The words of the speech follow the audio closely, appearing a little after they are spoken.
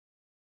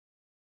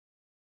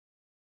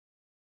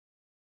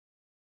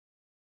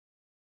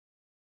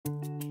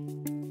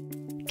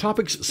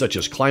Topics such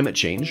as climate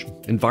change,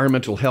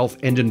 environmental health,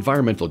 and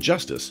environmental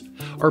justice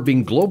are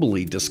being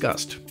globally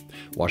discussed.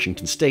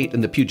 Washington State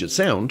and the Puget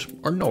Sound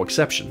are no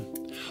exception.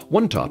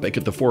 One topic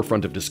at the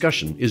forefront of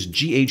discussion is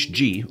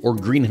GHG, or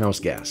greenhouse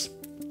gas.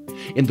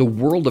 In the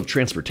world of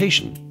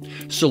transportation,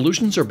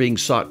 solutions are being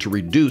sought to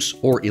reduce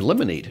or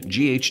eliminate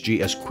GHG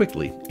as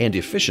quickly and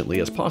efficiently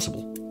as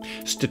possible.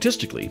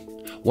 Statistically,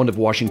 one of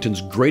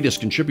Washington's greatest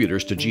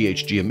contributors to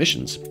GHG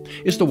emissions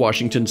is the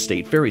Washington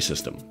State ferry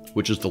system,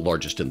 which is the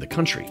largest in the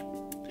country.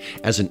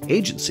 As an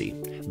agency,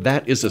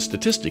 that is a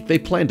statistic they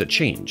plan to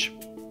change.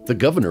 The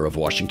governor of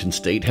Washington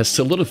State has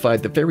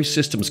solidified the ferry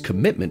system's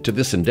commitment to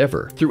this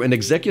endeavor through an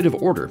executive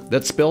order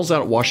that spells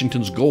out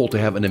Washington's goal to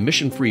have an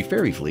emission-free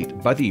ferry fleet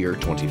by the year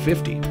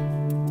 2050.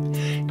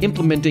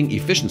 Implementing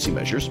efficiency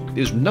measures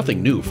is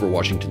nothing new for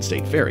Washington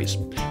State ferries,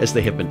 as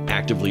they have been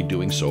actively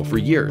doing so for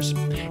years,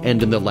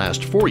 and in the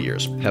last 4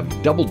 years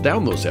have doubled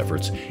down those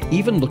efforts,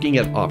 even looking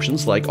at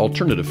options like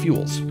alternative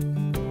fuels.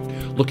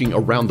 Looking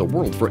around the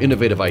world for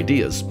innovative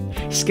ideas,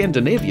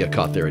 Scandinavia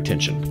caught their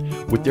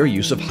attention with their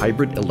use of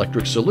hybrid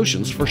electric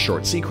solutions for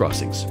short sea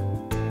crossings.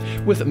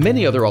 With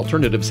many other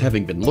alternatives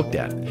having been looked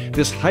at,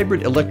 this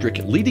hybrid electric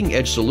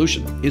leading-edge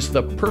solution is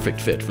the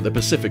perfect fit for the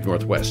Pacific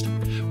Northwest,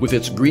 with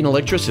its green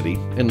electricity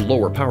and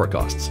lower power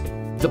costs.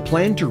 The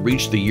plan to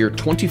reach the year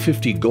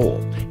 2050 goal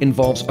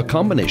involves a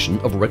combination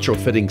of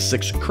retrofitting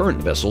 6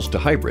 current vessels to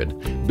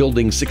hybrid,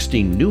 building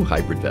 16 new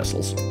hybrid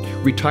vessels,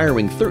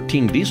 retiring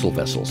 13 diesel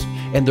vessels,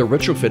 and the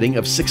retrofitting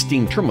of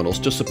 16 terminals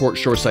to support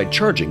shoreside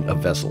charging of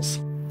vessels.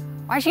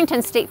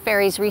 Washington State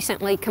Ferries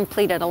recently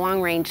completed a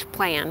long-range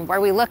plan where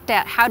we looked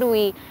at how do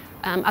we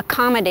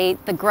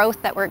accommodate the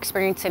growth that we're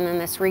experiencing in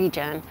this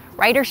region.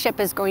 Ridership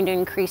is going to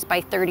increase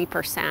by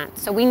 30%,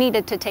 so we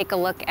needed to take a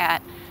look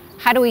at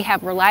how do we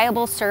have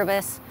reliable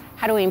service,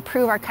 how do we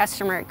improve our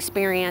customer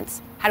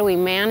experience, how do we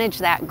manage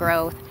that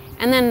growth,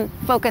 and then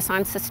focus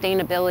on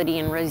sustainability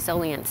and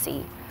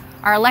resiliency.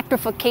 Our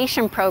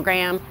electrification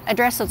program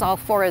addresses all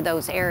 4 of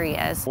those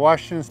areas.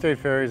 Washington State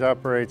Ferries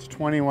operates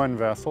 21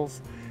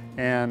 vessels,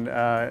 and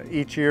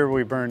each year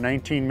we burn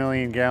 19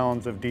 million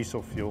gallons of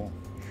diesel fuel,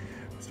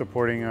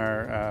 supporting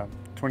our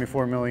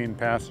 24 million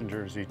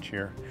passengers each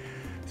year.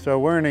 So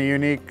we're in a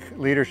unique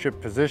leadership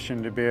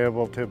position to be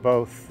able to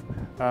both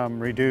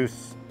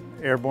reduce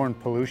airborne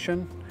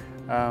pollution,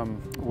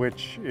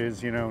 which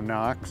is,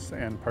 NOx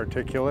and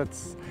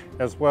particulates,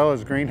 as well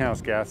as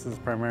greenhouse gases,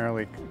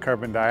 primarily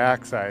carbon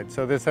dioxide.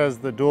 So this has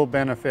the dual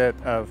benefit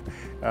of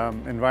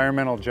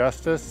environmental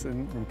justice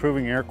and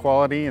improving air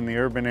quality in the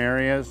urban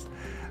areas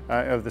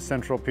of the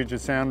central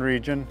Puget Sound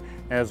region,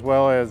 as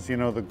well as,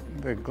 the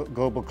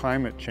global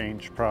climate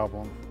change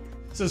problem.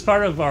 So as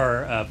part of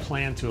our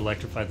plan to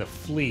electrify the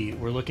fleet,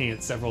 we're looking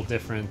at several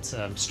different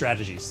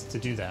strategies to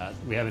do that.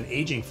 We have an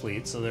aging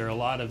fleet, so there are a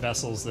lot of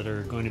vessels that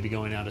are going to be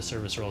going out of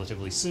service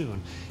relatively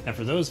soon. And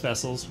for those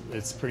vessels,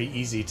 it's pretty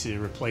easy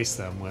to replace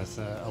them with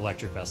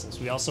electric vessels.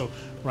 We also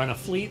run a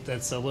fleet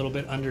that's a little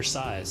bit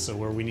undersized, so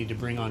where we need to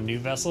bring on new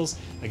vessels,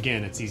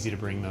 again, it's easy to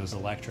bring those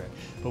electric.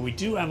 But we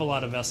do have a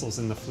lot of vessels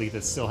in the fleet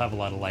that still have a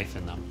lot of life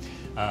in them.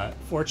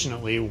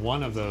 Fortunately,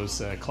 one of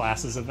those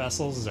classes of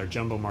vessels is our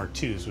Jumbo Mark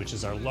IIs, which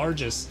is our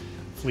largest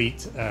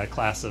fleet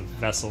class of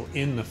vessel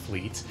in the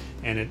fleet,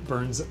 and it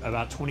burns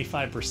about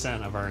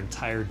 25% of our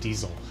entire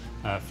diesel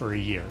for a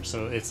year.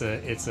 So it's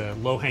a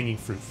low-hanging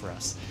fruit for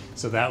us.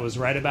 So that was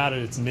right about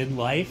its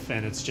midlife,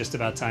 and it's just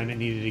about time it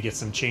needed to get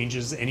some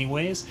changes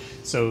anyways.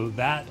 So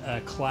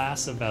that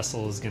class of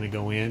vessel is going to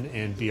go in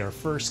and be our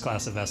first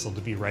class of vessel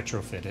to be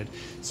retrofitted.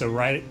 So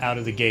right out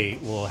of the gate,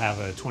 we'll have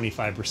a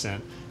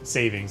 25%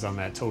 savings on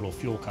that total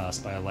fuel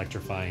cost by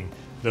electrifying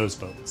those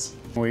boats.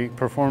 We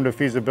performed a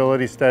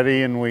feasibility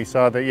study and we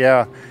saw that,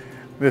 yeah,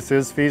 this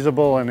is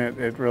feasible and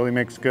it really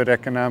makes good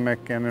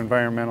economic and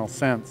environmental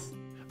sense.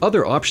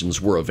 Other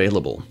options were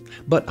available,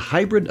 but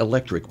hybrid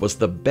electric was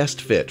the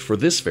best fit for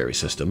this ferry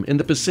system in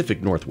the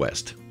Pacific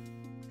Northwest.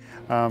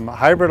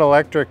 Hybrid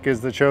electric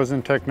is the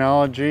chosen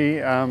technology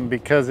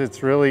because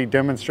it's really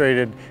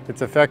demonstrated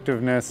its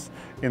effectiveness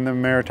in the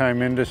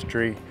maritime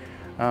industry,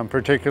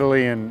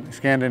 particularly in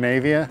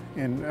Scandinavia.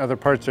 In other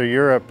parts of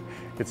Europe,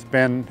 it's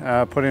been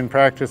put in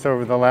practice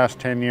over the last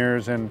 10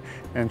 years and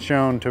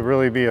shown to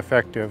really be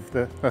effective.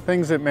 The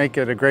things that make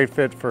it a great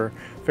fit for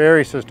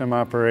ferry system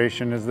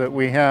operation is that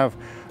we have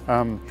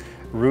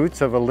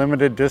routes of a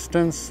limited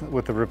distance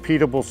with a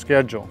repeatable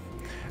schedule.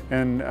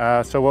 And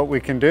so what we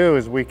can do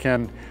is we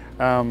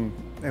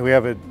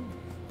have a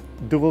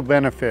dual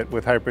benefit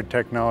with hybrid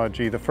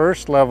technology. The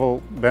first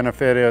level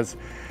benefit is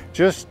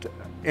just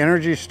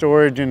energy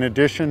storage in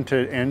addition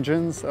to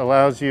engines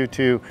allows you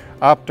to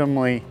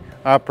optimally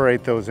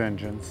operate those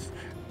engines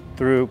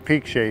through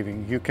peak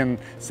shaving. You can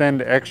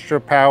send extra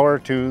power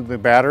to the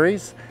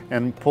batteries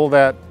and pull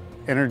that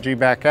energy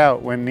back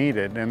out when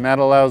needed, and that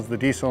allows the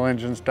diesel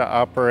engines to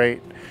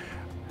operate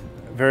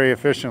very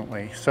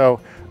efficiently. So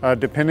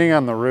depending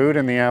on the route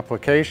and the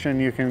application,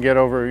 you can get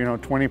over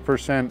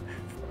 20%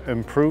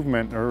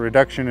 improvement or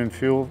reduction in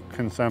fuel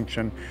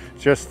consumption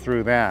just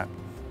through that.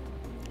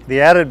 The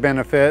added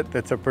benefit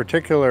that's a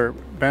particular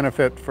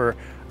benefit for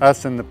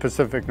us in the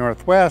Pacific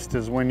Northwest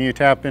is when you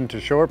tap into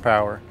shore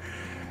power.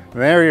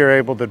 There you're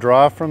able to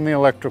draw from the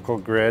electrical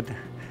grid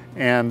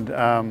and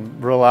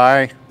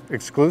rely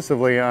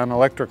exclusively on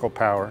electrical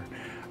power,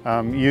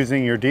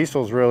 using your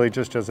diesels really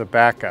just as a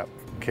backup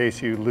in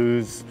case you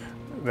lose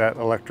that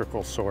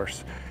electrical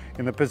source.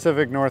 In the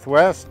Pacific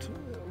Northwest,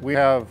 we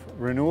have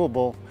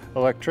renewable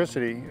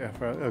electricity.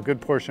 A good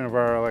portion of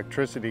our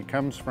electricity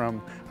comes from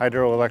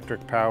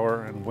hydroelectric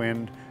power and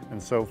wind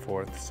and so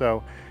forth.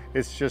 So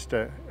it's just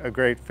a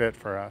great fit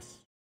for us.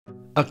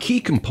 A key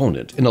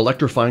component in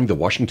electrifying the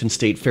Washington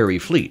State ferry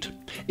fleet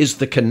is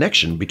the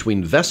connection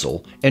between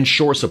vessel and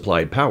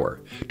shore-supplied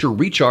power to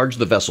recharge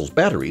the vessel's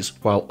batteries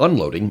while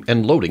unloading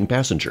and loading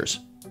passengers.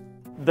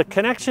 The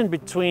connection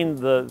between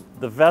the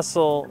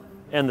vessel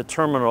and the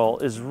terminal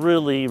is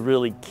really,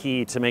 really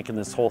key to making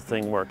this whole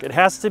thing work. It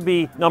has to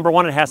be, number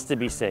one, it has to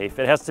be safe.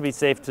 It has to be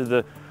safe to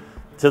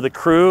the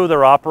crew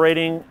they're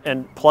operating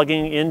and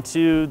plugging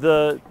into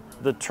the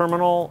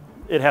terminal.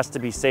 It has to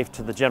be safe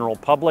to the general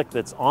public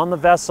that's on the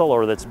vessel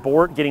or that's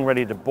getting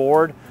ready to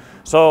board.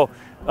 So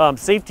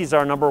safety is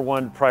our number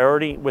one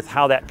priority with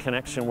how that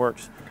connection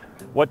works.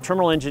 What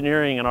terminal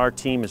engineering and our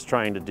team is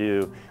trying to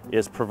do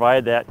is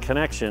provide that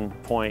connection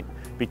point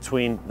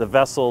between the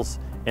vessels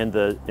and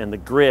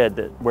the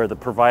grid where the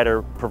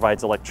provider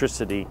provides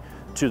electricity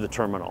to the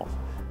terminal.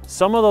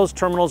 Some of those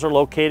terminals are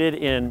located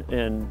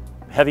in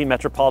heavy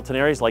metropolitan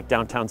areas like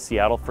downtown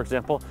Seattle, for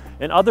example,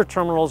 and other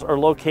terminals are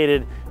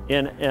located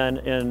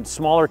in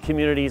smaller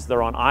communities.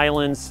 They're on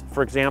islands,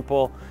 for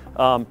example,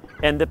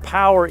 and the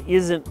power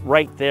isn't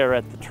right there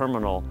at the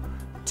terminal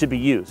to be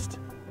used.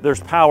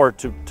 There's power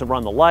to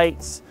run the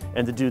lights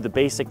and to do the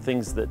basic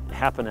things that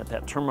happen at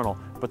that terminal,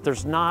 but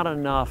there's not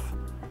enough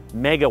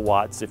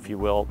megawatts, if you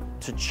will,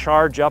 to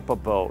charge up a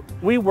boat.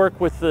 We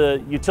work with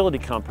the utility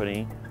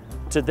company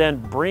to then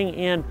bring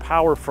in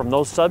power from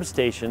those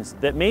substations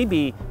that may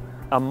be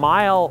a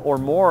mile or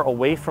more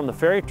away from the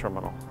ferry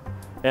terminal.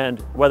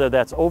 And whether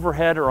that's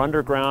overhead or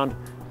underground,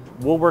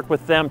 we'll work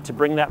with them to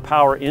bring that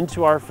power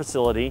into our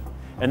facility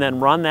and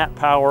then run that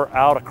power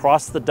out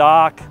across the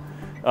dock,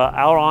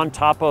 out on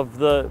top of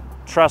the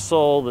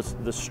trestle,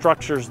 the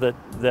structures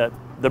the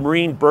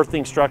marine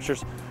berthing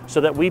structures, so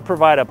that we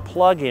provide a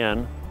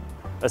plug-in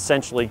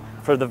essentially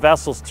for the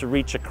vessels to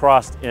reach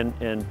across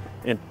and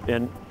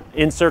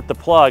insert the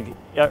plug,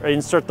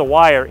 insert the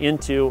wire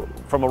into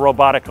from a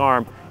robotic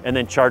arm and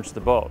then charge the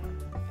boat.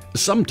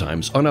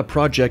 Sometimes on a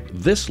project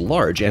this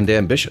large and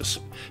ambitious,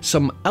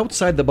 some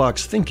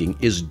outside-the-box thinking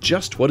is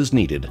just what is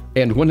needed.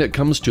 And when it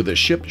comes to the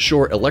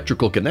ship-shore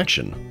electrical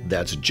connection,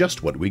 that's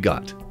just what we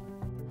got.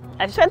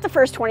 I've spent the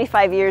first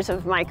 25 years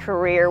of my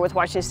career with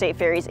Washington State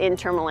Ferries in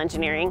terminal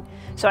engineering,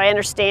 so I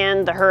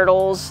understand the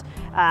hurdles,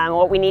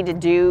 what we need to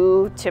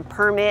do to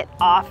permit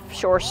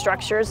offshore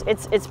structures.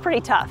 It's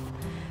pretty tough.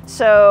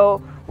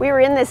 So we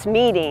were in this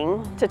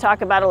meeting to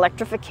talk about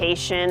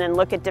electrification and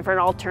look at different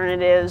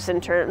alternatives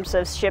in terms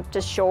of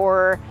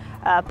ship-to-shore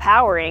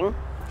powering.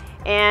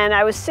 And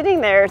I was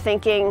sitting there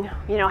thinking,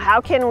 you know,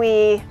 how can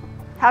we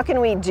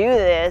do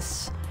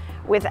this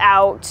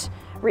without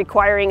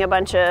requiring a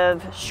bunch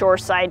of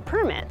shoreside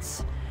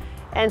permits?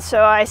 And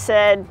so I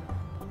said,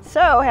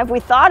 so have we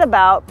thought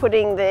about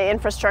putting the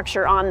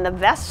infrastructure on the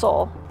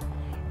vessel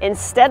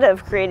instead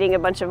of creating a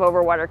bunch of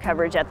overwater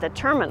coverage at the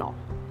terminal?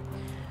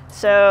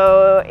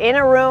 So in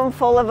a room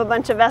full of a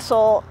bunch of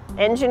vessel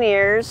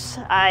engineers,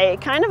 I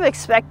kind of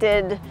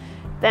expected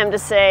them to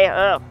say,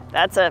 oh,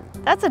 that's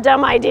a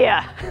dumb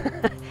idea.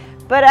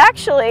 But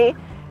actually,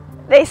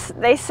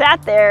 they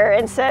sat there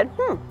and said,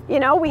 you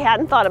know, we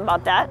hadn't thought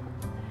about that.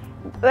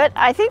 But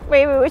I think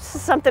maybe this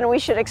is something we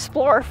should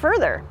explore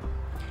further.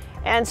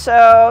 And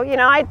so, you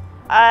know,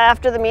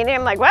 after the meeting,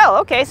 I'm like, well,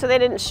 okay, so they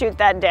didn't shoot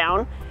that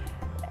down.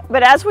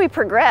 But as we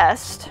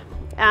progressed,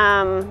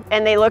 and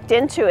they looked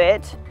into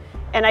it,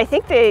 and I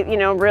think they, you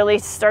know, really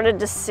started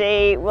to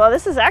say, well,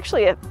 this is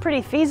actually a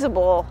pretty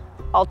feasible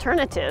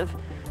alternative.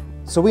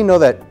 So we know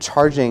that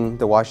charging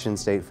the Washington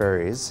State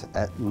ferries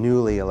at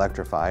newly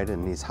electrified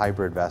in these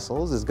hybrid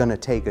vessels is going to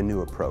take a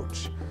new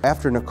approach.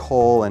 After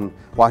Nicole and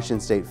Washington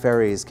State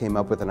Ferries came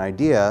up with an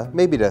idea,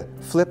 maybe to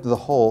flip the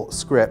whole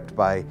script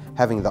by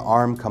having the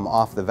arm come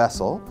off the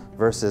vessel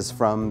versus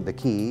from the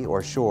quay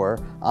or shore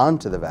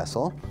onto the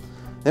vessel,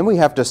 then we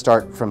have to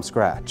start from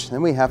scratch.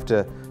 Then we have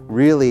to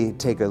really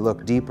take a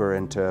look deeper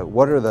into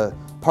what are the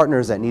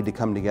partners that need to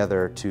come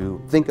together to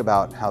think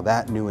about how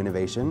that new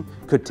innovation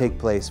could take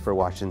place for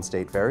Washington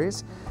State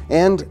Ferries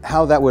and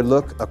how that would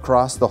look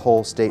across the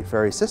whole state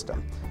ferry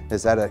system.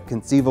 Is that a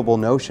conceivable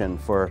notion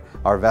for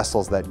our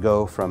vessels that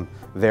go from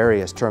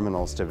various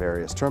terminals to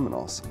various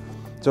terminals?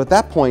 So at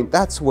that point,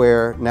 that's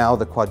where now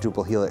the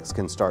quadruple helix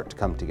can start to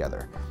come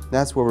together.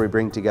 That's where we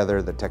bring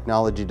together the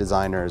technology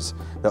designers,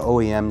 the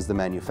OEMs, the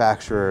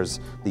manufacturers,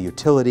 the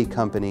utility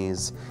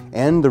companies,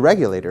 and the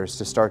regulators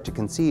to start to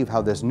conceive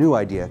how this new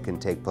idea can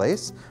take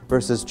place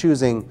versus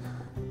choosing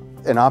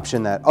an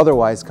option that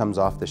otherwise comes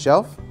off the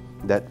shelf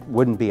that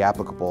wouldn't be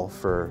applicable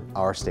for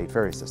our state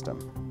ferry system.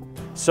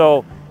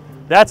 So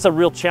that's a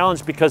real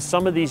challenge because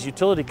some of these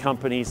utility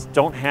companies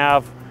don't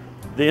have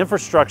the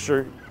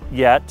infrastructure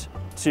yet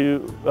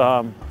to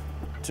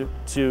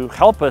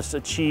help us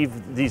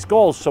achieve these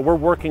goals. So we're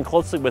working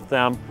closely with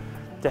them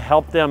to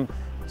help them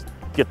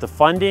get the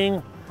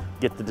funding,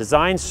 get the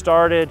design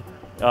started,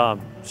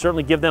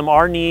 certainly give them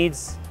our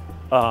needs.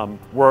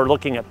 We're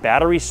looking at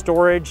battery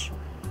storage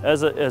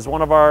as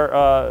one of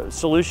our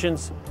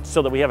solutions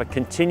so that we have a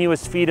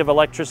continuous feed of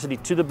electricity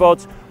to the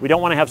boats. We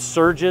don't want to have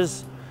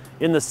surges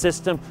in the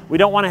system. We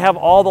don't want to have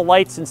all the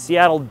lights in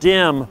Seattle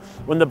dim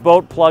when the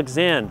boat plugs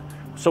in.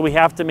 So we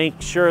have to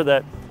make sure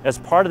that as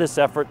part of this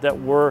effort that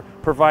we're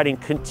providing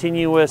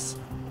continuous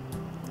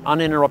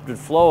uninterrupted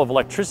flow of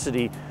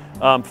electricity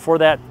for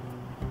that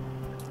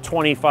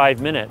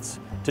 25 minutes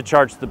to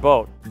charge the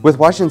boat. With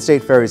Washington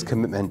State Ferry's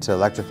commitment to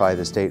electrify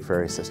the state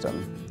ferry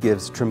system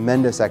gives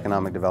tremendous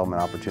economic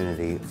development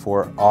opportunity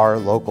for our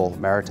local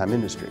maritime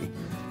industry.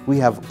 We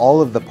have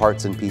all of the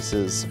parts and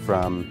pieces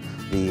from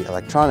the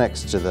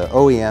electronics to the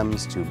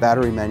OEMs to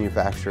battery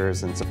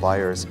manufacturers and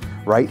suppliers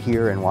right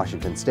here in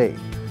Washington State.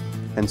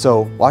 And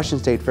so Washington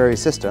State Ferry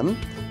system,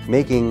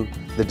 making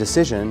the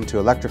decision to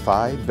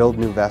electrify, build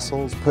new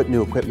vessels, put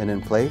new equipment in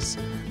place,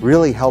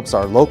 really helps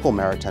our local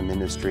maritime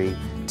industry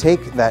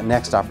take that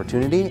next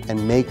opportunity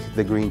and make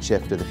the green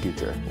shift of the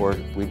future, or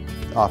we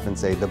often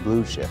say the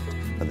blue shift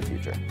of the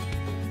future.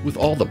 With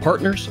all the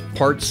partners,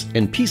 parts,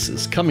 and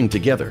pieces coming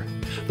together,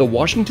 the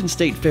Washington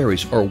State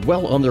Ferries are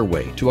well on their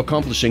way to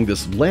accomplishing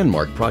this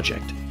landmark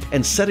project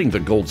and setting the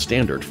gold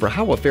standard for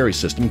how a ferry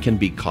system can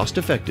be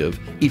cost-effective,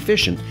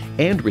 efficient,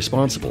 and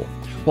responsible,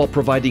 while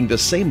providing the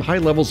same high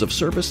levels of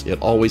service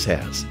it always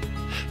has.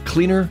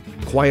 Cleaner,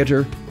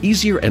 quieter,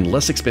 easier, and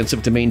less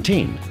expensive to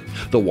maintain,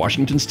 the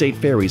Washington State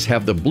Ferries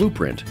have the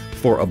blueprint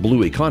for a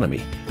blue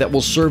economy that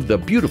will serve the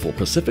beautiful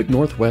Pacific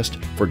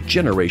Northwest for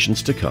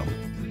generations to come.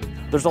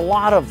 There's a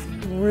lot of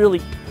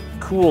really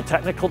cool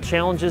technical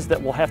challenges that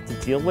we'll have to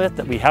deal with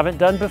that we haven't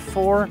done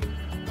before,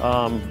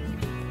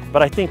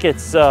 but I think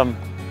it's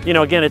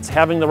again, it's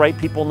having the right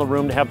people in the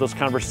room to have those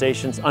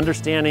conversations,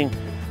 understanding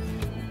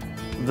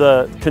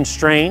the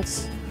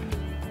constraints,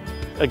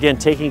 again,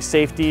 taking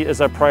safety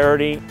as our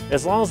priority.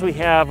 As long as we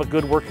have a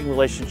good working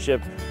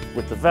relationship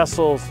with the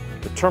vessels,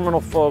 the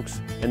terminal folks,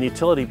 and the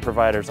utility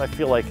providers, I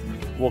feel like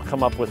we'll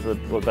come up with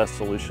the best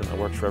solution that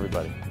works for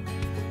everybody.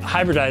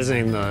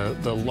 Hybridizing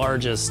the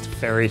largest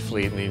ferry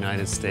fleet in the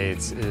United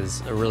States is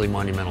a really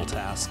monumental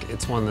task.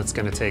 It's one that's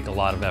going to take a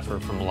lot of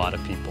effort from a lot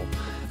of people,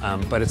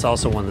 but it's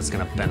also one that's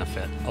going to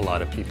benefit a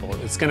lot of people.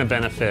 It's going to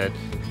benefit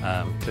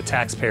the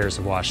taxpayers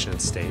of Washington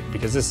State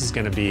because this is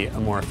going to be a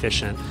more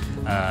efficient,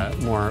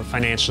 more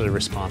financially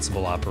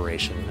responsible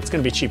operation. It's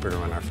going to be cheaper to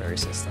run our ferry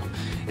system.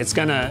 It's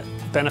going to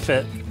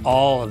benefit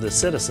all of the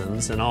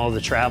citizens and all of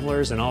the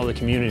travelers and all the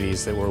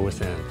communities that we're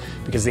within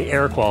because the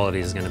air quality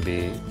is going to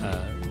be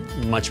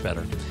much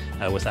better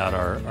without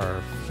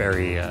our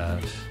ferry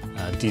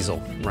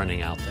diesel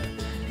running out there.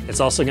 It's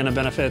also going to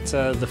benefit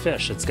the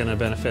fish. It's going to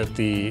benefit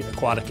the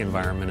aquatic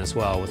environment as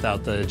well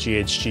without the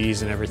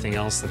GHGs and everything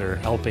else that are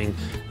helping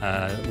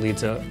lead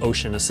to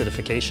ocean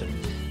acidification.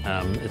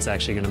 It's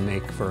actually going to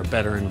make for a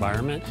better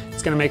environment.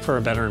 It's going to make for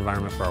a better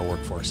environment for our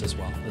workforce as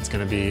well. It's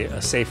going to be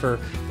a safer,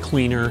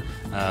 cleaner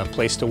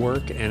place to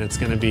work, and it's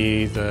going to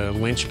be the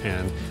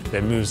linchpin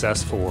that moves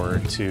us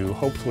forward to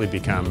hopefully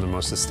become the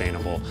most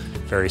sustainable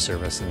ferry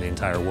service in the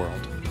entire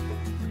world.